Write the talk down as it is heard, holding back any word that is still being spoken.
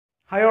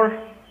Hi all.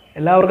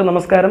 എല്ലാവർക്കും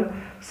നമസ്കാരം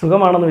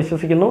സുഖമാണെന്ന്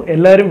വിശ്വസിക്കുന്നു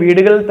എല്ലാവരും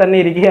വീടുകളിൽ തന്നെ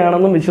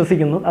ഇരിക്കുകയാണെന്നും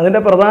വിശ്വസിക്കുന്നു അതിന്റെ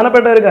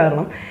പ്രധാനപ്പെട്ട ഒരു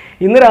കാരണം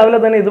ഇന്ന് രാവിലെ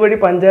തന്നെ ഇതുവഴി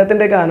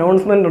പഞ്ചായത്തിന്റെ ഒക്കെ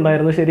അനൗൺസ്മെന്റ്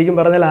ഉണ്ടായിരുന്നു ശരിക്കും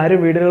പറഞ്ഞാൽ ആരും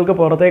വീടുകൾക്ക്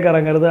പുറത്തേക്ക്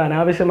ഇറങ്ങരുത്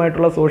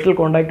അനാവശ്യമായിട്ടുള്ള സോഷ്യൽ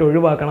കോണ്ടാക്ട്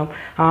ഒഴിവാക്കണം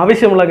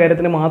ആവശ്യമുള്ള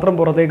കാര്യത്തിന് മാത്രം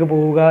പുറത്തേക്ക്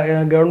പോവുക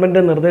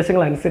ഗവൺമെന്റ്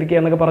നിർദ്ദേശങ്ങൾ അനുസരിക്കുക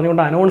എന്നൊക്കെ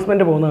പറഞ്ഞുകൊണ്ട്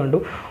അനൗൺസ്മെന്റ് പോകുന്നത് കണ്ടു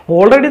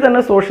ഓൾറെഡി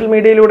തന്നെ സോഷ്യൽ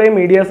മീഡിയയിലൂടെയും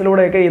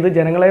മീഡിയാസിലൂടെയൊക്കെ ഇത്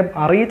ജനങ്ങളെ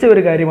അറിയിച്ച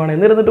ഒരു കാര്യമാണ്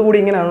എന്നിരുന്നിട്ട് കൂടി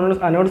ഇങ്ങനെ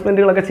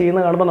അനൗൺസ്മെന്റുകളൊക്കെ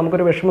ചെയ്യുന്ന കാണുമ്പോൾ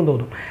നമുക്കൊരു വിഷമം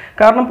തോന്നും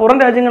കാരണം പുറം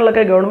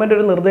രാജ്യങ്ങളിലൊക്കെ ഗവൺമെന്റ്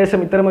ഒരു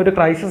നിർദ്ദേശം ഇത്തരം ഒരു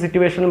ക്രൈസിസ്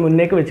സിറ്റുവേഷനിൽ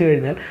മുന്നേക്ക് വെച്ച്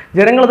കഴിഞ്ഞാൽ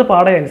ജനങ്ങളത്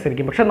പാടെ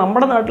അനുസരിക്കും പക്ഷേ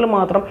നമ്മുടെ നാട്ടിൽ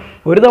മാത്രം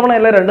ഒരു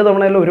തവണയല്ല രണ്ട്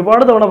തവണയല്ല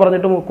ഒരുപാട് തവണ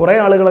പറഞ്ഞിട്ടും കുറേ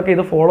ആളുകളൊക്കെ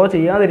ഇത് ഫോളോ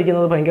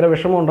ചെയ്യാതിരിക്കുന്നത് ഭയങ്കര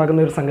വിഷമം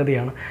ഉണ്ടാക്കുന്ന ഒരു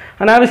സംഗതിയാണ്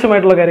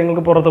അനാവശ്യമായിട്ടുള്ള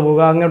കാര്യങ്ങൾക്ക് പുറത്ത്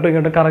പോകുക അങ്ങോട്ടും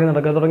ഇങ്ങോട്ടും കറങ്ങി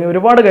നടക്കുക തുടങ്ങിയ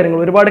ഒരുപാട്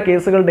കാര്യങ്ങൾ ഒരുപാട്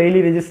കേസുകൾ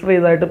ഡെയിലി രജിസ്റ്റർ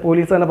ചെയ്തതായിട്ട്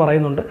പോലീസ് തന്നെ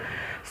പറയുന്നുണ്ട്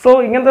സോ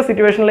ഇങ്ങനത്തെ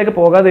സിറ്റുവേഷനിലേക്ക്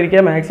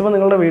പോകാതിരിക്കുക മാക്സിമം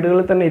നിങ്ങളുടെ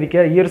വീടുകളിൽ തന്നെ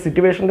ഇരിക്കുക ഈ ഒരു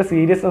സിറ്റുവേഷൻ്റെ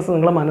സീരിയസ്നെസ്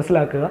നിങ്ങൾ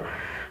മനസ്സിലാക്കുക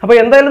അപ്പോൾ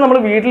എന്തായാലും നമ്മൾ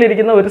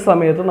വീട്ടിലിരിക്കുന്ന ഒരു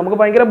സമയത്ത് നമുക്ക്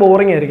ഭയങ്കര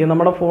ബോറിംഗ് ആയിരിക്കും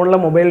നമ്മുടെ ഫോണിലെ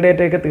മൊബൈൽ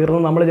ഡേറ്റയൊക്കെ തീർന്ന്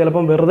നമ്മൾ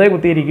ചിലപ്പം വെറുതെ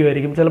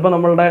കുത്തിയിരിക്കുമായിരിക്കും ചിലപ്പോൾ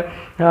നമ്മളുടെ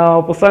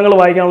പുസ്തകങ്ങൾ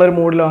വായിക്കാനുള്ള ഒരു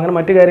മൂഡിലോ അങ്ങനെ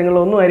മറ്റു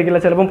കാര്യങ്ങളോ ഒന്നും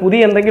ആയിരിക്കില്ല ചിലപ്പം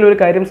പുതിയ എന്തെങ്കിലും ഒരു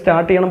കാര്യം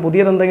സ്റ്റാർട്ട് ചെയ്യണം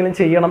പുതിയതെന്തെങ്കിലും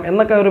ചെയ്യണം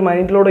എന്നൊക്കെ ഒരു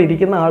മൈൻഡിലൂടെ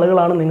ഇരിക്കുന്ന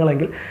ആളുകളാണ്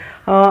നിങ്ങളെങ്കിൽ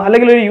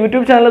അല്ലെങ്കിൽ ഒരു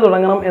യൂട്യൂബ് ചാനൽ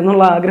തുടങ്ങണം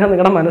എന്നുള്ള ആഗ്രഹം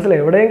നിങ്ങളുടെ മനസ്സിൽ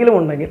എവിടെയെങ്കിലും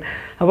ഉണ്ടെങ്കിൽ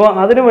അപ്പോൾ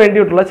അതിന്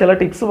വേണ്ടിയിട്ടുള്ള ചില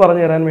ടിപ്സ്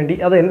പറഞ്ഞു തരാൻ വേണ്ടി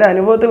അത് എൻ്റെ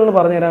അനുഭവത്തിൽ നിന്ന്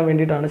പറഞ്ഞു തരാൻ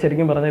വേണ്ടിയിട്ടാണ്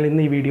ശരിക്കും പറഞ്ഞാൽ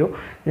ഇന്ന് ഈ വീഡിയോ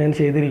ഞാൻ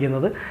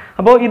ചെയ്തിരിക്കുന്നത്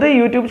അപ്പോൾ ഇത്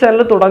യൂട്യൂബ്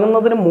ചാനൽ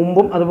തുടങ്ങുന്നതിന്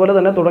മുമ്പും അതുപോലെ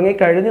തന്നെ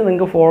തുടങ്ങിക്കഴിഞ്ഞ്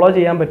നിങ്ങൾക്ക് ഫോളോ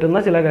ചെയ്യാൻ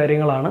പറ്റുന്ന ചില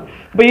കാര്യങ്ങളാണ്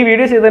അപ്പോൾ ഈ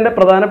വീഡിയോ ചെയ്തതിൻ്റെ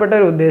പ്രധാനപ്പെട്ട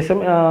ഒരു ഉദ്ദേശം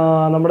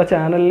നമ്മുടെ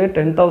ചാനലിൽ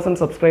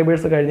 10,000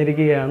 സബ്സ്ക്രൈബേഴ്സ്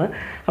കഴിഞ്ഞിരിക്കുകയാണ്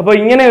അപ്പോൾ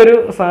ഇങ്ങനെ ഒരു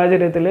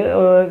സാഹചര്യത്തിൽ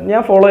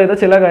ഞാൻ ഫോളോ ചെയ്ത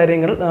ചില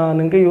കാര്യങ്ങൾ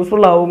നിങ്ങൾക്ക്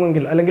യൂസ്ഫുൾ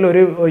ആവുമെങ്കിൽ അല്ലെങ്കിൽ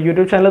ഒരു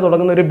യൂട്യൂബ് ചാനൽ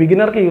തുടങ്ങുന്ന ഒരു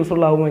ബിഗിനർക്ക്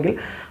യൂസ്ഫുൾ ആവുമെങ്കിൽ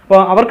അപ്പോൾ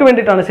അവർക്ക്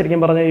വേണ്ടിയിട്ടാണ്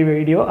ശരിക്കും പറഞ്ഞ ഈ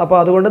വീഡിയോ അപ്പോൾ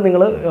അതുകൊണ്ട്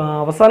നിങ്ങൾ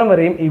അവസാനം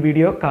വരെയും ഈ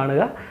വീഡിയോ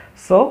കാണുക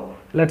സോ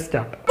ലെറ്റ്സ്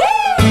സ്റ്റാർട്ട്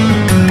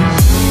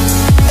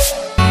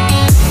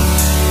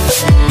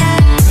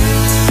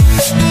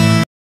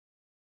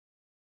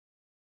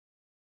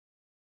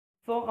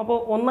അപ്പോൾ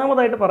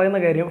ഒന്നാമതായിട്ട് പറയുന്ന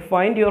കാര്യം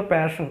ഫൈൻഡ് യുവർ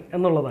പാഷൻ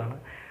എന്നുള്ളതാണ്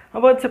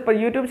അപ്പോൾ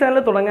യൂട്യൂബ് ചാനൽ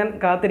തുടങ്ങാൻ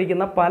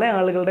കാത്തിരിക്കുന്ന പല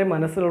ആളുകളുടെ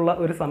മനസ്സിലുള്ള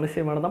ഒരു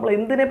സംശയമാണ് നമ്മൾ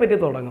എന്തിനെ പറ്റി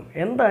തുടങ്ങും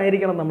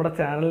എന്തായിരിക്കണം നമ്മുടെ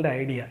ചാനലിൻ്റെ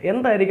ഐഡിയ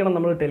എന്തായിരിക്കണം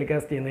നമ്മൾ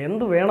ടെലികാസ്റ്റ് ചെയ്യുന്നത്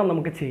എന്ത് വേണം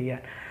നമുക്ക്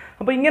ചെയ്യാൻ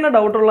അപ്പോൾ ഇങ്ങനെ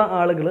ഡൗട്ടുള്ള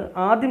ആളുകൾ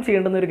ആദ്യം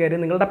ചെയ്യേണ്ടുന്ന ഒരു കാര്യം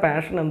നിങ്ങളുടെ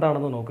പാഷൻ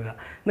എന്താണെന്ന് നോക്കുക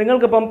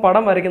നിങ്ങൾക്കിപ്പം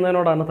പടം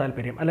വരയ്ക്കുന്നതിനോടാണ്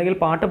താല്പര്യം അല്ലെങ്കിൽ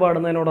പാട്ട്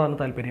പാടുന്നതിനോടാണ്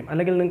താല്പര്യം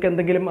അല്ലെങ്കിൽ നിങ്ങൾക്ക്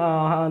എന്തെങ്കിലും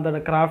എന്താണ്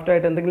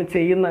ക്രാഫ്റ്റായിട്ട് എന്തെങ്കിലും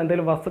ചെയ്യുന്ന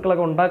എന്തെങ്കിലും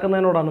വസ്തുക്കളൊക്കെ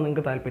ഉണ്ടാക്കുന്നതിനോടാണ്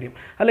നിങ്ങൾക്ക് താല്പര്യം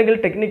അല്ലെങ്കിൽ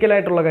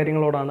ടെക്നിക്കലായിട്ടുള്ള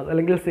കാര്യങ്ങളോടാണ്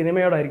അല്ലെങ്കിൽ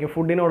സിനിമയോടായിരിക്കും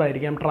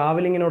ഫുഡിനോടായിരിക്കാം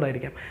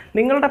ട്രാവലിങ്ങിനോടായിരിക്കാം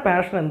നിങ്ങളുടെ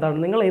പാഷൻ എന്താണ്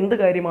നിങ്ങൾ എന്ത്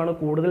കാര്യമാണ്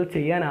കൂടുതൽ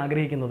ചെയ്യാൻ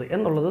ആഗ്രഹിക്കുന്നത്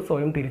എന്നുള്ളത്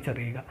സ്വയം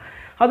തിരിച്ചറിയുക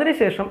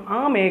അതിനുശേഷം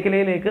ആ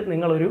മേഖലയിലേക്ക്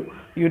നിങ്ങളൊരു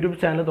യൂട്യൂബ്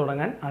ചാനൽ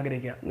തുടങ്ങാൻ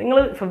ആഗ്രഹിക്കുക നിങ്ങൾ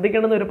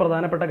ശ്രദ്ധിക്കേണ്ടുന്ന ഒരു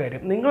പ്രധാനപ്പെട്ട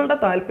കാര്യം നിങ്ങളുടെ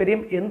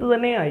താല്പര്യം എന്തു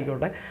തന്നെ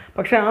ആയിക്കോട്ടെ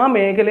പക്ഷേ ആ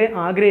മേഖലയെ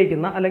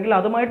ആഗ്രഹിക്കുന്ന അല്ലെങ്കിൽ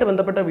അതുമായിട്ട്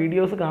ബന്ധപ്പെട്ട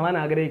വീഡിയോസ് കാണാൻ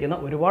ആഗ്രഹിക്കുന്ന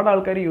ഒരുപാട്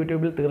ആൾക്കാർ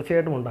യൂട്യൂബിൽ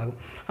തീർച്ചയായിട്ടും ഉണ്ടാകും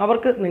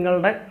അവർക്ക്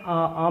നിങ്ങളുടെ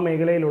ആ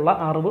മേഖലയിലുള്ള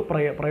അറിവ്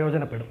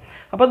പ്രയോജനപ്പെടും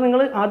അപ്പോൾ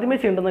നിങ്ങൾ ആദ്യമേ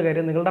ചെയ്യേണ്ടുന്ന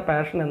കാര്യം നിങ്ങളുടെ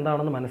പാഷൻ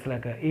എന്താണെന്ന്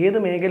മനസ്സിലാക്കുക ഏത്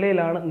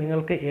മേഖലയിലാണ്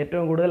നിങ്ങൾക്ക്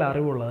ഏറ്റവും കൂടുതൽ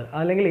അറിവുള്ളത്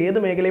അല്ലെങ്കിൽ ഏത്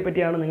മേഖലയെ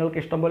പറ്റിയാണ് നിങ്ങൾക്ക്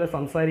ഇഷ്ടംപോലെ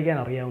സംസാരിക്കാൻ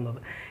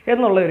അറിയാവുന്നത്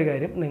എന്നുള്ള ഒരു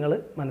കാര്യം നിങ്ങൾ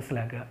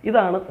മനസ്സിലാക്കുക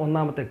ഇതാണ്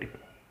ഒന്നാമത്തെ ടിപ്പ്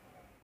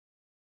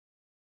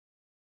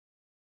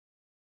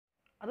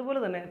അതുപോലെ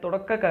തന്നെ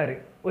തുടക്കക്കാർ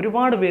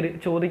ഒരുപാട് പേര്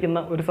ചോദിക്കുന്ന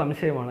ഒരു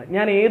സംശയമാണ്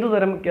ഞാൻ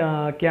ഏതുതരം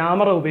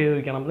ക്യാമറ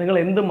ഉപയോഗിക്കണം നിങ്ങൾ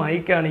എന്ത്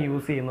മൈക്കാണ്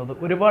യൂസ് ചെയ്യുന്നത്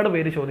ഒരുപാട്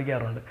പേര്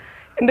ചോദിക്കാറുണ്ട്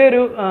എൻ്റെ ഒരു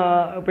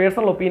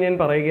പേഴ്സണൽ ഒപ്പീനിയൻ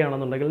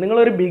പറയുകയാണെന്നുണ്ടെങ്കിൽ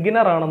നിങ്ങളൊരു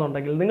ബിഗിനർ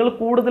ആണെന്നുണ്ടെങ്കിൽ നിങ്ങൾ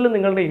കൂടുതലും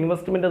നിങ്ങളുടെ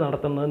ഇൻവെസ്റ്റ്മെൻറ്റ്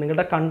നടത്തുന്നത്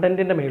നിങ്ങളുടെ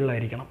കണ്ടൻറ്റിൻ്റെ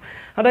മേളിലായിരിക്കണം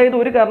അതായത്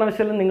ഒരു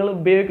കാരണവശാലും നിങ്ങൾ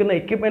ഉപയോഗിക്കുന്ന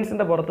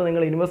എക്യുപ്മെൻറ്റ്സിൻ്റെ പുറത്ത്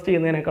നിങ്ങൾ ഇൻവെസ്റ്റ്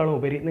ചെയ്യുന്നതിനേക്കാളും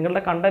ഉപരി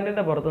നിങ്ങളുടെ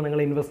കണ്ടൻറ്റിൻ്റെ പുറത്ത്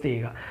നിങ്ങൾ ഇൻവെസ്റ്റ്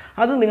ചെയ്യുക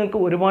അത് നിങ്ങൾക്ക്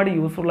ഒരുപാട്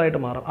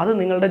യൂസ്ഫുള്ളായിട്ട് മാറും അത്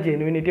നിങ്ങളുടെ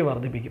ജെനുവിനിറ്റി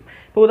വർദ്ധിപ്പിക്കും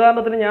ഇപ്പോൾ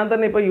ഉദാഹരണത്തിന് ഞാൻ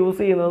തന്നെ ഇപ്പോൾ യൂസ്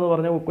ചെയ്യുന്നതെന്ന്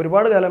പറഞ്ഞാൽ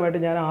ഒരുപാട്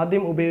കാലമായിട്ട് ഞാൻ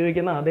ആദ്യം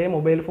ഉപയോഗിക്കുന്ന അതേ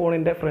മൊബൈൽ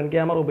ഫോണിൻ്റെ ഫ്രണ്ട്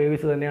ക്യാമറ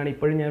ഉപയോഗിച്ച് തന്നെയാണ്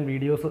ഇപ്പോഴും ഞാൻ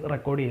വീഡിയോസ്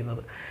റെക്കോർഡ്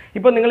ചെയ്യുന്നത്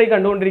ഇപ്പോൾ നിങ്ങൾ ഈ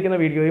കണ്ടുകൊണ്ടിരിക്കുന്ന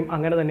വീഡിയോയും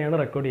അങ്ങനെ തന്നെയാണ്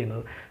റെക്കോർഡ്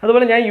ചെയ്യുന്നത്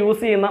അതുപോലെ ഞാൻ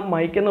യൂസ് ചെയ്യുന്ന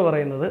മൈക്ക് എന്ന്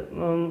പറയുന്നത്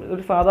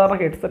ഒരു സാധാരണ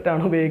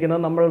ഹെഡ്സെറ്റാണ്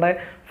ഉപയോഗിക്കുന്നത് നമ്മളുടെ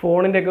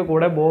ഫോണിൻ്റെയൊക്കെ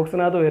കൂടെ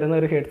ബോക്സിനകത്ത് വരുന്ന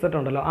ഒരു ഹെഡ്സെറ്റ്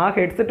ഉണ്ടല്ലോ ആ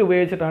ഹെഡ്സെറ്റ്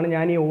ഉപയോഗിച്ചിട്ടാണ്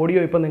ഞാൻ ഈ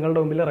ഓഡിയോ ഇപ്പോൾ നിങ്ങളുടെ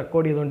മുമ്പിൽ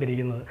റെക്കോർഡ്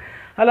ചെയ്തുകൊണ്ടിരിക്കുന്നത്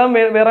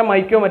അല്ലാതെ വേറെ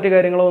മൈക്കോ മറ്റു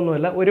കാര്യങ്ങളോ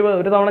ഒന്നുമില്ല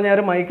ഒരു തവണ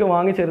ഞാനൊരു മൈക്ക്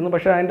വാങ്ങിച്ചിരുന്നു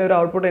പക്ഷേ അതിൻ്റെ ഒരു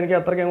ഔട്ട്പുട്ട് എനിക്ക്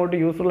അത്രയ്ക്ക് അങ്ങോട്ട്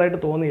യൂസ്ഫുള്ളായിട്ട്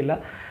തോന്നിയില്ല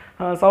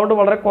സൗണ്ട്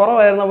വളരെ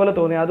കുറവായിരുന്ന പോലെ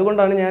തോന്നി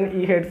അതുകൊണ്ടാണ് ഞാൻ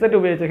ഈ ഹെഡ്സെറ്റ്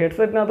ഉപയോഗിച്ചത്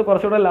ഹെഡ്സെറ്റിനകത്ത്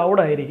കുറച്ചുകൂടെ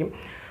ലൗഡായിരിക്കും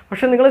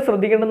പക്ഷേ നിങ്ങൾ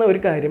ശ്രദ്ധിക്കേണ്ടുന്ന ഒരു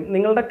കാര്യം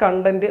നിങ്ങളുടെ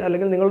കണ്ടൻറ്റ്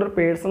അല്ലെങ്കിൽ നിങ്ങളുടെ ഒരു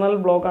പേഴ്സണൽ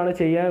ബ്ലോഗാണ്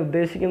ചെയ്യാൻ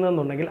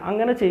ഉദ്ദേശിക്കുന്നതെന്നുണ്ടെങ്കിൽ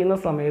അങ്ങനെ ചെയ്യുന്ന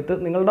സമയത്ത്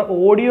നിങ്ങളുടെ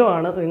ഓഡിയോ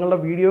ആണ് നിങ്ങളുടെ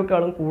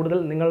വീഡിയോക്കാളും കൂടുതൽ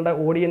നിങ്ങളുടെ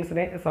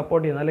ഓഡിയൻസിനെ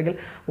സപ്പോർട്ട് ചെയ്യുന്നത് അല്ലെങ്കിൽ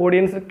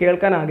ഓഡിയൻസ്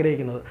കേൾക്കാൻ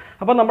ആഗ്രഹിക്കുന്നത്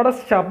അപ്പോൾ നമ്മുടെ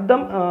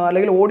ശബ്ദം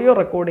അല്ലെങ്കിൽ ഓഡിയോ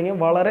റെക്കോർഡിങ്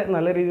വളരെ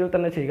നല്ല രീതിയിൽ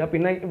തന്നെ ചെയ്യുക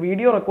പിന്നെ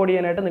വീഡിയോ റെക്കോർഡ്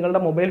ചെയ്യാനായിട്ട്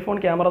നിങ്ങളുടെ മൊബൈൽ ഫോൺ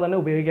ക്യാമറ തന്നെ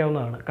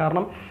ഉപയോഗിക്കാവുന്നതാണ്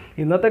കാരണം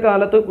ഇന്നത്തെ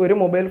കാലത്ത് ഒരു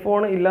മൊബൈൽ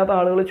ഫോൺ ഇല്ലാത്ത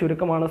ആളുകൾ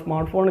ചുരുക്കമാണ്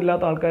സ്മാർട്ട് ഫോൺ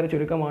ഇല്ലാത്ത ആൾക്കാർ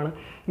ചുരുക്കമാണ്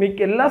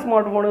എല്ലാ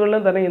സ്മാർട്ട്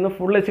ഫോണുകളിലും തന്നെ ഇന്ന്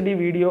ഫുൾ HD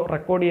വീഡിയോ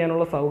റെക്കോർഡ്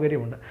ചെയ്യാനുള്ള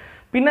സൗകര്യമുണ്ട്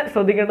പിന്നെ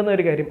ശ്രദ്ധിക്കേണ്ടുന്ന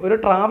ഒരു കാര്യം ഒരു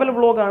ട്രാവൽ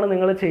വ്ലോഗാണ്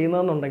നിങ്ങൾ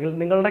ചെയ്യുന്നതെന്നുണ്ടെങ്കിൽ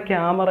നിങ്ങളുടെ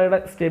ക്യാമറയുടെ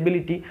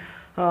സ്റ്റെബിലിറ്റി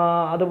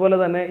അതുപോലെ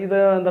തന്നെ ഇത്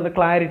എന്താണ്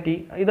ക്ലാരിറ്റി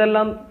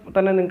ഇതെല്ലാം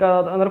തന്നെ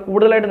നിങ്ങൾക്ക് അന്നേരം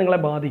കൂടുതലായിട്ട് നിങ്ങളെ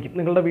ബാധിക്കും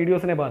നിങ്ങളുടെ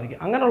വീഡിയോസിനെ ബാധിക്കും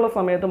അങ്ങനെയുള്ള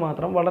സമയത്ത്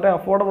മാത്രം വളരെ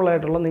അഫോർഡബിൾ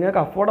ആയിട്ടുള്ള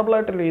നിങ്ങൾക്ക് അഫോർഡബിൾ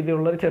ആയിട്ടുള്ള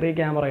രീതിയിലുള്ള ഒരു ചെറിയ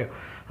ക്യാമറയോ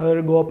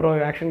അതൊരു GoPro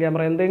ആക്ഷൻ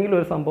ക്യാമറ എന്തെങ്കിലും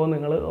ഒരു സംഭവം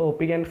നിങ്ങൾ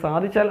ഒപ്പിക്കാൻ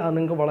സാധിച്ചാൽ അത്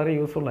നിങ്ങൾക്ക് വളരെ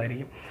യൂസ്ഫുൾ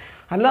ആയിരിക്കും.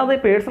 അല്ലാതെ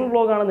പേഴ്സണൽ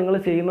വ്ളോഗാണ് നിങ്ങൾ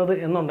ചെയ്യുന്നത്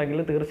എന്നുണ്ടെങ്കിൽ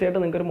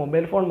തീർച്ചയായിട്ടും നിങ്ങൾക്ക് ഒരു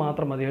മൊബൈൽ ഫോൺ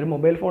മാത്രം മതി. ഒരു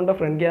മൊബൈൽ ഫോണിൻ്റെ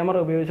ഫ്രണ്ട്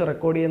ക്യാമറ ഉപയോഗിച്ച്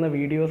റെക്കോർഡ് ചെയ്യുന്ന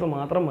വീഡിയോസ്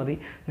മാത്രം മതി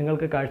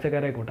നിങ്ങൾക്ക്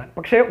കാഴ്ചക്കാരെ കൂട്ടാൻ.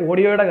 പക്ഷേ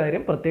ഓഡിയോയുടെ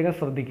കാര്യം പ്രത്യേകം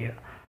ശ്രദ്ധിക്കുക.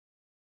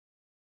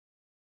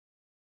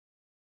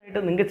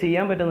 നിങ്ങൾക്ക്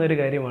ചെയ്യാൻ പറ്റുന്ന ഒരു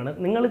കാര്യമാണ്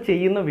നിങ്ങൾ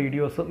ചെയ്യുന്ന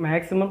വീഡിയോസ്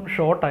മാക്സിമം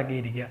ഷോർട്ട്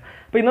ആക്കിയിരിക്കുക.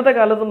 അപ്പോൾ ഇന്നത്തെ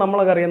കാലത്ത്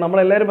നമ്മളൊക്കെ അറിയാം,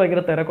 നമ്മളെല്ലാവരും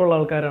ഭയങ്കര തിരക്കുള്ള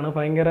ആൾക്കാരാണ്,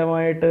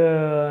 ഭയങ്കരമായിട്ട്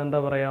എന്താ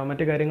പറയുക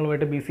മറ്റു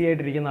കാര്യങ്ങളുമായിട്ട് ബിസി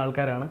ആയിട്ടിരിക്കുന്ന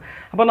ആൾക്കാരാണ്.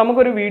 അപ്പോൾ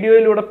നമുക്കൊരു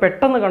വീഡിയോയിലൂടെ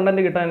പെട്ടെന്ന്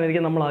കണ്ടന്റ്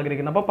കിട്ടാനായിരിക്കും നമ്മൾ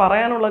ആഗ്രഹിക്കുന്നത്. അപ്പോൾ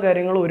പറയാനുള്ള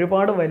കാര്യങ്ങൾ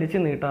ഒരുപാട്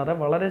വലിച്ചു നീട്ടാതെ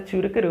വളരെ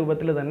ചുരുക്ക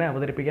രൂപത്തിൽ തന്നെ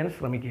അവതരിപ്പിക്കാൻ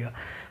ശ്രമിക്കുക.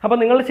 അപ്പോൾ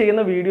നിങ്ങൾ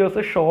ചെയ്യുന്ന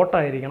വീഡിയോസ് ഷോർട്ട്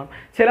ആയിരിക്കണം.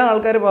 ചില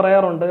ആൾക്കാർ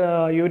പറയാറുണ്ട്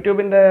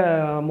യൂട്യൂബിൻ്റെ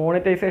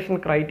മോണിറ്റൈസേഷൻ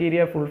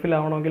ക്രൈറ്റീരിയ ഫുൾഫിൽ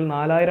ആവണമെങ്കിൽ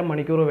 4000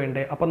 മണിക്കൂർ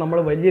വേണ്ടേ, അപ്പോൾ നമ്മൾ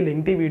വലിയ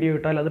ലെങ്തി വീഡിയോ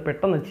ഇട്ടാൽ അത്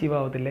പെട്ടെന്ന് അച്ചീവ്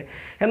ആവത്തില്ലേ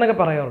എന്നൊക്കെ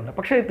പറയാറുണ്ട്.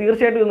 പക്ഷേ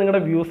തീർച്ചയായിട്ടും നിങ്ങളുടെ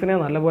വ്യൂസിനെ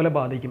നല്ലപോലെ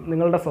ബാധിക്കും,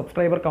 നിങ്ങളുടെ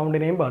സബ്സ്ക്രൈബർ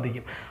കൗണ്ടിനെയും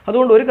ബാധിക്കും.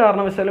 അതുകൊണ്ട് ഒരു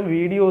കാരണവശാലും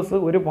വീഡിയോസ്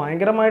ഒരു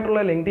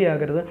ഭയങ്കരമായിട്ടുള്ള ലെങ്തി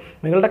ആകരുത്.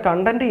 നിങ്ങളുടെ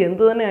കണ്ടന്റ്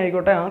എന്ത് തന്നെ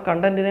ആയിക്കോട്ടെ ആ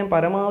കണ്ടന്റിനെ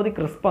പരമാവധി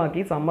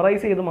ക്രിസ്പാക്കി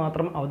സമ്മറൈസ് ചെയ്ത്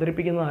മാത്രം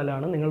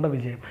അവതരിപ്പിക്കുന്നതിലാണ് നിങ്ങളുടെ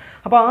വിജയം.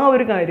 അപ്പോൾ ആ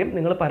ഒരു കാര്യം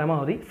നിങ്ങൾ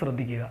പരമാവധി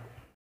ശ്രദ്ധിക്കുക.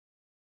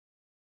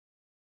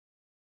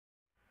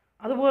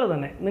 അതുപോലെ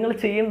തന്നെ നിങ്ങൾ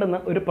ചെയ്യേണ്ടുന്ന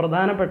ഒരു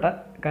പ്രധാനപ്പെട്ട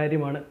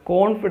കാര്യമാണ്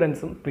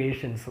കോൺഫിഡൻസും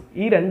പേഷ്യൻസും.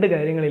 ഈ 2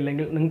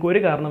 കാര്യങ്ങളില്ലെങ്കിൽ നിങ്ങൾക്ക് ഒരു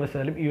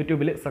കാരണവശാലും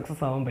യൂട്യൂബിൽ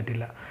സക്സസ് ആവാൻ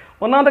പറ്റില്ല.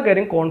 ഒന്നാമത്തെ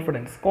കാര്യം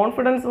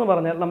കോൺഫിഡൻസ് എന്ന്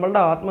പറഞ്ഞാൽ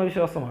നമ്മളുടെ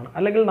ആത്മവിശ്വാസമാണ്.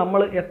 അല്ലെങ്കിൽ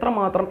നമ്മൾ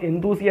എത്രമാത്രം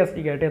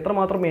എന്തൂസിയാസ്റ്റിക് ആയിട്ട്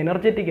എത്രമാത്രം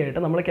എനർജറ്റിക്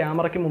ആയിട്ട് നമ്മൾ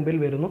ക്യാമറയ്ക്ക് മുമ്പിൽ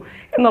വരുന്നു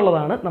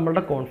എന്നുള്ളതാണ്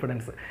നമ്മളുടെ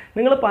കോൺഫിഡൻസ്.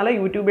 നിങ്ങൾ പല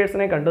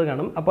യൂട്യൂബേഴ്സിനെ കണ്ടു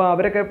കാണും. അപ്പോൾ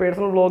അവരൊക്കെ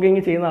പേഴ്സണൽ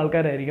വ്ളോഗിങ് ചെയ്യുന്ന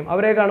ആൾക്കാരായിരിക്കും.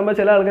 അവരെ കാണുമ്പോൾ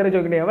ചില ആൾക്കാർ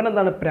ചോദിക്കട്ടെ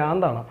അവനെന്താണ്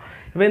പ്രാന്താണോ,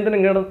 ഇവ എന്തിനും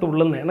ഇങ്ങോട്ട്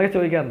തുള്ളുന്നത് എന്നൊക്കെ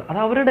ചോദിക്കാറുണ്ട്. അത്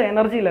അവരുടെ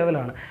എനർജി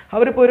ലെവലാണ്.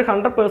 അവരിപ്പോൾ ഒരു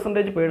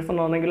 100% പേഴ്സൺ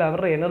ആണെങ്കിൽ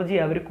അവരുടെ എനർജി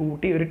അവർ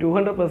കൂട്ടി ഒരു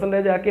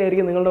 200%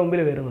 ആക്കിയായിരിക്കും നിങ്ങളുടെ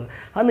മുമ്പിൽ വരുന്നത്.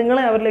 അത്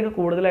നിങ്ങളെ അവരിലേക്ക്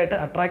കൂടുതലായിട്ട്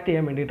അട്രാക്ട്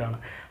ചെയ്യാൻ വേണ്ടിയിട്ടാണ്.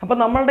 അപ്പോൾ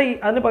നമ്മളുടെ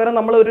അതിന് പകരം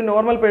നമ്മൾ ഒരു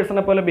നോർമൽ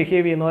പേഴ്സണെ പോലെ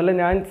ബിഹേവ് ചെയ്യുന്നു,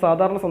 അല്ലെങ്കിൽ ഞാൻ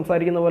സാധാരണ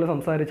സംസാരിക്കുന്ന പോലെ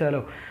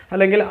സംസാരിച്ചാലോ,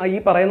 അല്ലെങ്കിൽ ഈ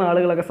പറയുന്ന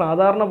ആളുകളൊക്കെ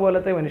സാധാരണ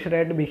പോലത്തെ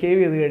മനുഷ്യരായിട്ട് ബിഹേവ്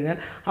ചെയ്ത് കഴിഞ്ഞാൽ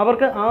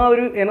അവർക്ക് ആ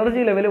ഒരു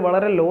എനർജി ലെവൽ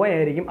വളരെ ലോ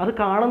ആയിരിക്കും. അത്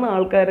കാണുന്ന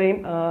ആൾക്കാരെയും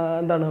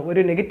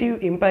ഒരു നെഗറ്റീവ്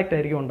ഇമ്പാക്റ്റ്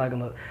ആയിരിക്കും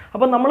ഉണ്ടാക്കുന്നത്.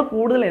 അപ്പോൾ നമ്മൾ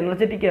കൂടുതൽ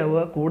എനർജറ്റിക്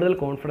ആവുക, കൂടുതൽ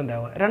കോൺഫിഡൻ്റ്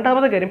ആവുക.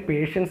 രണ്ടാമത്തെ കാര്യം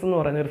പേഷ്യൻസ് എന്ന്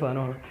പറയുന്നൊരു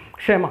സാധനമാണ്,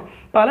 ക്ഷമ.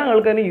 പല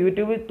ആൾക്കാരും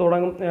യൂട്യൂബിൽ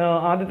തുടങ്ങും,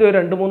 ആദ്യത്തെ ഒരു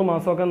 2-3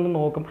 മാസമൊക്കെ ഒന്ന്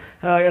നോക്കും,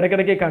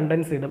 ഇടയ്ക്കിടയ്ക്ക്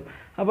കണ്ടൻസ് ഇടും.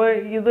 അപ്പോൾ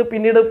ഇത്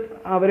പിന്നീട്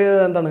അവർ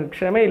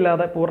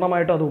ക്ഷമയില്ലാതെ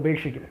പൂർണ്ണമായിട്ടും അത്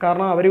ഉപേക്ഷിക്കും.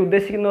 കാരണം അവർ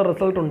ഉദ്ദേശിക്കുന്ന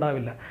റിസൾട്ട്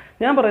ഉണ്ടാവില്ല.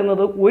 ഞാൻ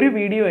പറയുന്നത് ഒരു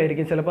വീഡിയോ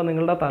ആയിരിക്കും ചിലപ്പോൾ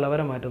നിങ്ങളുടെ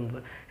തലവര മാറ്റുന്നത്.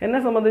 എന്നെ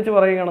സംബന്ധിച്ച്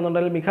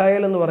പറയുകയാണെന്നുണ്ടെങ്കിൽ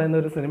മിഖായേൽ എന്ന് പറയുന്ന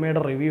ഒരു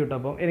സിനിമയുടെ റിവ്യൂ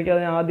ഇട്ടപ്പോൾ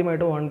എനിക്കതിന്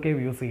ആദ്യമായിട്ട് 1K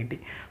വ്യൂസ് കിട്ടി.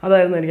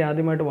 അതായിരുന്നു എനിക്ക്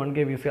ആദ്യമായിട്ട്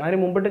 1K വ്യൂസ്. അതിന്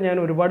മുമ്പിട്ട് ഞാൻ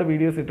ഒരുപാട്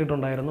വീഡിയോസ്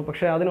ഇട്ടിട്ടുണ്ടായിരുന്നു,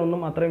 പക്ഷേ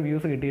അതിനൊന്നും അത്രയും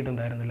വ്യൂസ്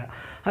കിട്ടിയിട്ടുണ്ടായിരുന്നില്ല.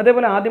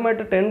 അതേപോലെ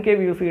ആദ്യമായിട്ട് 10K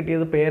വ്യൂസ്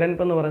കിട്ടിയത്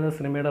പേരൻപ് എന്ന് പറയുന്ന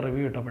സിനിമയുടെ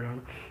റിവ്യൂ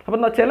ഇട്ടപ്പോഴാണ്.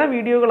 അപ്പോൾ ചില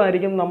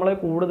വീഡിയോകളായിരിക്കും നമ്മളെ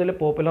കൂടുതൽ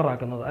പോപ്പുലർ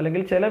ആക്കുന്നത്,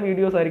 അല്ലെങ്കിൽ ചില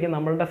വീഡിയോസ് ആയിരിക്കും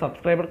നമ്മളുടെ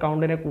സബ്സ്ക്രൈബർ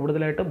കൗണ്ടിനെ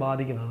കൂടുതലായിട്ട്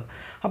ബാധിക്കുന്നത്.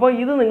 അപ്പോൾ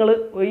ഇത്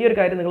ഈ ഒരു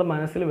കാര്യം നിങ്ങൾ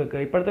മനസ്സിൽ വെക്കുക.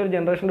 ഇപ്പോഴത്തെ ഒരു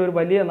ജനറേഷൻ്റെ ഒരു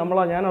വലിയ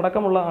ഞാൻ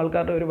അടക്കമുള്ള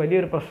ആൾക്കാരുടെ ഒരു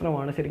വലിയൊരു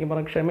പ്രശ്നമാണ് ശരിക്കും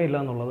പറഞ്ഞാൽ ക്ഷമയില്ല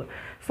എന്നുള്ളത്.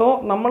 സോ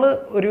നമ്മൾ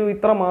ഒരു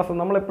ഇത്ര മാസം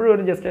നമ്മളെപ്പോഴും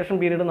ഒരു ജസ്റ്റേഷൻ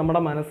പീരീഡ്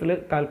നമ്മുടെ മനസ്സിൽ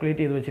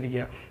കാൽക്കുലേറ്റ് ചെയ്ത്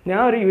വെച്ചിരിക്കുക.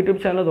 ഞാൻ ഒരു യൂട്യൂബ്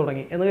ചാനൽ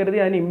തുടങ്ങി എന്ന് കരുതി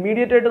അതിന്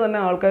ഇമ്മീഡിയറ്റ് ആയിട്ട് തന്നെ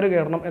ആൾക്കാർ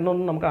കയറണം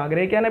എന്നൊന്നും നമുക്ക്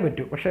ആഗ്രഹിക്കാനേ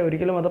പറ്റൂ. പക്ഷേ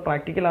ഒരിക്കലും അത്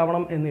പ്രാക്ടിക്കൽ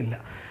ആവണം എന്നില്ല.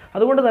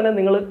 അതുകൊണ്ട് തന്നെ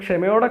നിങ്ങൾ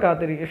ക്ഷമയോടെ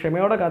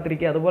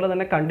കാത്തിരിക്കുക. അതുപോലെ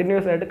തന്നെ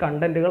കണ്ടിന്യൂസ് ആയിട്ട്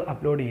കണ്ടന്റുകൾ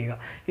അപ്ലോഡ് ചെയ്യുക.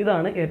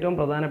 ഇതാണ് ഏറ്റവും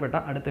പ്രധാനപ്പെട്ട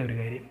അടുത്ത ഒരു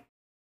കാര്യം.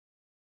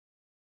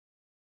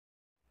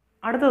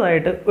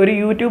 അടുത്തതായിട്ട് ഒരു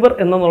യൂട്യൂബർ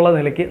എന്നുള്ള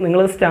നിലയ്ക്ക്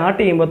നിങ്ങൾ സ്റ്റാർട്ട്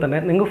ചെയ്യുമ്പോൾ തന്നെ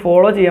നിങ്ങൾക്ക്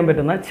ഫോളോ ചെയ്യാൻ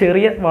പറ്റുന്ന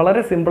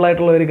വളരെ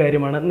സിമ്പിളായിട്ടുള്ള ഒരു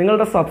കാര്യമാണ്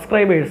നിങ്ങളുടെ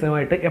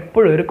സബ്സ്ക്രൈബേഴ്സുമായിട്ട്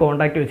എപ്പോഴും ഒരു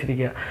കോൺടാക്റ്റ്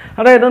വെച്ചിരിക്കുക.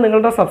 അതായത്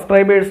നിങ്ങളുടെ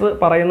സബ്സ്ക്രൈബേഴ്സ്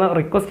പറയുന്ന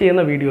റിക്വസ്റ്റ്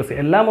ചെയ്യുന്ന വീഡിയോസ്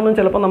എല്ലാം ഒന്നും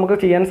ചിലപ്പോൾ നമുക്ക്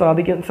ചെയ്യാൻ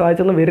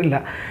സാധിച്ചെന്ന് വരില്ല.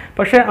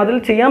 പക്ഷേ അതിൽ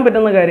ചെയ്യാൻ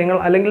പറ്റുന്ന കാര്യങ്ങൾ,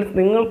 അല്ലെങ്കിൽ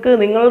നിങ്ങൾക്ക്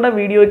നിങ്ങളുടെ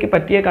വീഡിയോയ്ക്ക്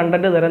പറ്റിയ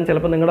കണ്ടന്റ് തരാൻ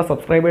ചിലപ്പോൾ നിങ്ങളുടെ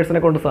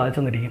സബ്സ്ക്രൈബേഴ്സിനെ കൊണ്ട്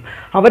സാധിച്ചെന്നിരിക്കും.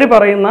 അവർ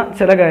പറയുന്ന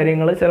ചില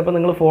കാര്യങ്ങൾ ചിലപ്പോൾ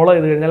നിങ്ങൾ ഫോളോ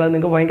ചെയ്ത് കഴിഞ്ഞാൽ അത്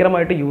നിങ്ങൾക്ക്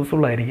ഭയങ്കരമായിട്ട്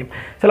യൂസ്ഫുൾ ആയിരിക്കും.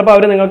 ചിലപ്പോൾ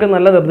അവർ നിങ്ങൾക്ക്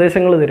നല്ല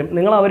നിർദ്ദേശങ്ങൾ തരും.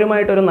 നിങ്ങൾ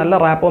അവരുമായിട്ടൊരു നല്ല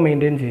റാപ്പോ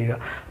മെയിൻറ്റെയിൻ ചെയ്യുക.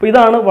 അപ്പോൾ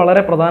ഇതാണ്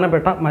വളരെ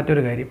പ്രധാനപ്പെട്ട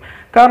മറ്റൊരു കാര്യം.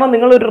 കാരണം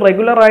നിങ്ങളൊരു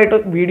റെഗുലറായിട്ട്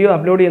വീഡിയോ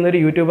അപ്ലോഡ് ചെയ്യുന്ന ഒരു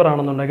യൂട്യൂബർ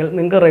ആണെന്നുണ്ടെങ്കിൽ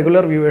നിങ്ങൾക്ക്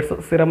റെഗുലർ വ്യൂവേഴ്സ്,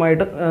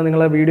 സ്ഥിരമായിട്ട്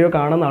നിങ്ങളെ വീഡിയോ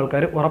കാണുന്ന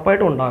ആൾക്കാർ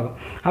ഉറപ്പായിട്ടും ഉണ്ടാകും.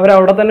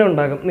 അവരവിടെ തന്നെ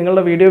ഉണ്ടാകും.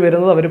 നിങ്ങളുടെ വീഡിയോ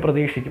വരുന്നത് അവർ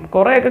പ്രതീക്ഷിക്കും.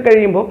 കുറേയൊക്കെ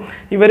കഴിയുമ്പോൾ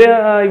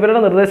ഇവരുടെ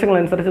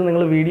നിർദ്ദേശങ്ങളനുസരിച്ച്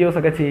നിങ്ങൾ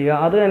വീഡിയോസൊക്കെ ചെയ്യുക.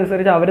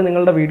 അതനുസരിച്ച് അവർ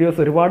നിങ്ങളുടെ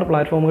വീഡിയോസ് ഒരുപാട്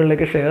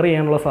പ്ലാറ്റ്ഫോമുകളിലേക്ക് ഷെയർ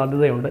ചെയ്യാനുള്ള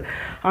സാധ്യതയുണ്ട്.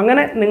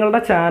 അങ്ങനെ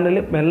നിങ്ങളുടെ ചാനൽ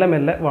മെല്ലെ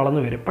മെല്ലെ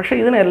വളർന്നു വരും. പക്ഷേ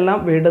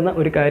ഇതിനെല്ലാം വേണ്ടുന്ന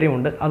ഒരു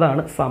കാര്യമുണ്ട്,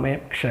 അതാണ്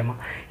സമയം, ക്ഷമ.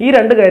 ഈ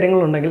 2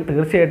 കാര്യങ്ങളുണ്ടെങ്കിൽ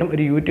തീർച്ചയായിട്ടും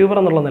ഒരു യൂട്യൂബർ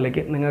എന്നുള്ള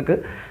നിലയ്ക്ക് നിങ്ങൾക്ക്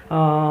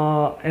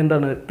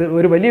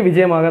ഒരു വലിയ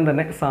വിജയമാകാൻ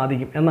തന്നെ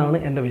സാധിക്കും എന്നാണ്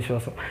എൻ്റെ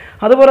വിശ്വാസം.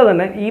 അതുപോലെ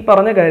തന്നെ ഈ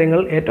പറഞ്ഞ കാര്യങ്ങൾ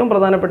ഏറ്റവും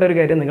പ്രധാനപ്പെട്ട ഒരു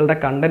കാര്യം നിങ്ങളുടെ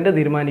കണ്ടൻറ്റ്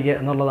തീരുമാനിക്കുക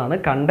എന്നുള്ളതാണ്.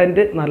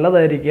 കണ്ടൻറ്റ്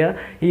നല്ലതായിരിക്കുക.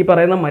 ഈ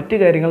പറയുന്ന മറ്റ്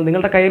കാര്യങ്ങൾ,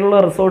 നിങ്ങളുടെ കയ്യിലുള്ള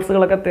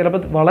റിസോഴ്സുകളൊക്കെ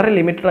ചിലപ്പോൾ വളരെ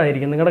ലിമിറ്റഡ്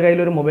ആയിരിക്കും. നിങ്ങളുടെ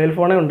കയ്യിൽ ഒരു മൊബൈൽ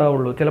ഫോണേ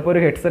ഉണ്ടാവുള്ളൂ, ചിലപ്പോൾ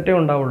ഒരു ഹെഡ്സെറ്റേ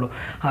ഉണ്ടാവുള്ളൂ.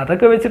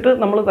 അതൊക്കെ വെച്ചിട്ട്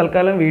നമ്മൾ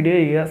തൽക്കാലം വീഡിയോ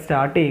ചെയ്യുക,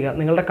 സ്റ്റാർട്ട് ചെയ്യുക.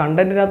 നിങ്ങളുടെ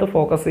കണ്ടൻറ്റിനകത്ത്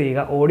ഫോക്കസ്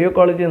ചെയ്യുക. Audio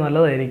quality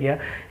നല്ലതായിരിക്കുക.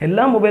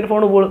 എല്ലാ മൊബൈൽ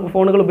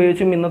ഫോണുകൾ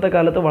ഉപയോഗിച്ചും ഇന്നത്തെ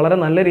കാലത്ത് വളരെ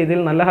നല്ല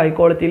രീതിയിൽ നല്ല ഹൈ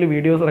ക്വാളിറ്റി ക്വാളിറ്റിയിൽ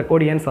വീഡിയോസ്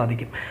റെക്കോർഡ് ചെയ്യാൻ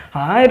സാധിക്കും.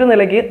 ആ ഒരു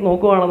നിലയ്ക്ക്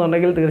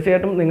നോക്കുകയാണെന്നുണ്ടെങ്കിൽ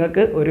തീർച്ചയായിട്ടും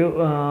നിങ്ങൾക്ക് ഒരു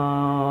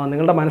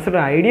നിങ്ങളുടെ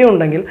മനസ്സിലൊരു ഐഡിയ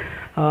ഉണ്ടെങ്കിൽ,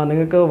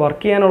 നിങ്ങൾക്ക്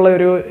വർക്ക് ചെയ്യാനുള്ള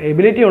ഒരു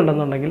എബിലിറ്റി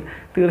ഉണ്ടെന്നുണ്ടെങ്കിൽ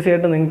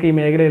തീർച്ചയായിട്ടും നിങ്ങൾക്ക് ഈ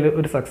മേഖലയിൽ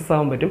ഒരു സക്സസ്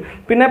ആകാൻ പറ്റും.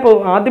 പിന്നെ ഇപ്പോൾ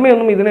ആദ്യമേ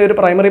ഒന്നും ഇതിനെ ഒരു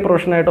പ്രൈമറി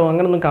പ്രൊഫഷനായിട്ടോ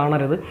അങ്ങനെയൊന്നും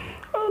കാണരുത്.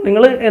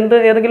 നിങ്ങൾ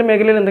ഏതെങ്കിലും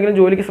മേഖലയിൽ എന്തെങ്കിലും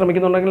ജോലിക്ക്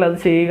ശ്രമിക്കുന്നുണ്ടെങ്കിൽ അത്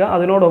ചെയ്യുക.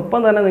 അതിനോടൊപ്പം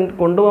തന്നെ നിങ്ങൾക്ക്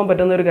കൊണ്ടുപോകാൻ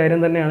പറ്റുന്ന ഒരു കാര്യം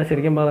തന്നെയാണ്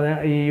ശരിക്കും പറഞ്ഞാൽ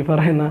ഈ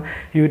പറയുന്ന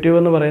യൂട്യൂബ്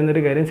എന്ന്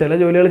പറയുന്നൊരു കാര്യം. ചില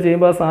ജോലികൾ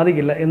ചെയ്യുമ്പോൾ അത്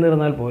സാധിക്കില്ല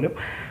എന്നിരുന്നാൽ പോലും.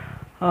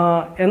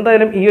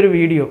 എന്തായാലും ഈ ഒരു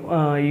വീഡിയോ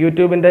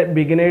യൂട്യൂബിൻ്റെ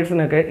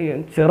ബിഗിനേഴ്സിനൊക്കെ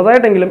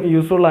ചെറുതായിട്ടെങ്കിലും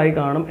യൂസ്ഫുള്ളായി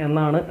കാണും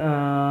എന്നാണ്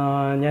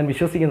ഞാൻ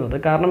വിശ്വസിക്കുന്നത്.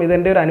 കാരണം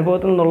ഇതെൻ്റെ ഒരു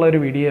അനുഭവത്തിൽ നിന്നുള്ള ഒരു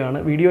വീഡിയോ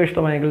ആണ്. വീഡിയോ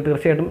ഇഷ്ടമായെങ്കിൽ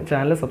തീർച്ചയായിട്ടും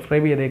ചാനൽ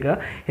സബ്സ്ക്രൈബ് ചെയ്തേക്കുക.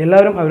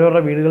 എല്ലാവരും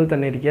അവരവരുടെ വീടുകളിൽ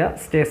തന്നെ ഇരിക്കുക.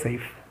 Stay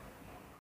safe.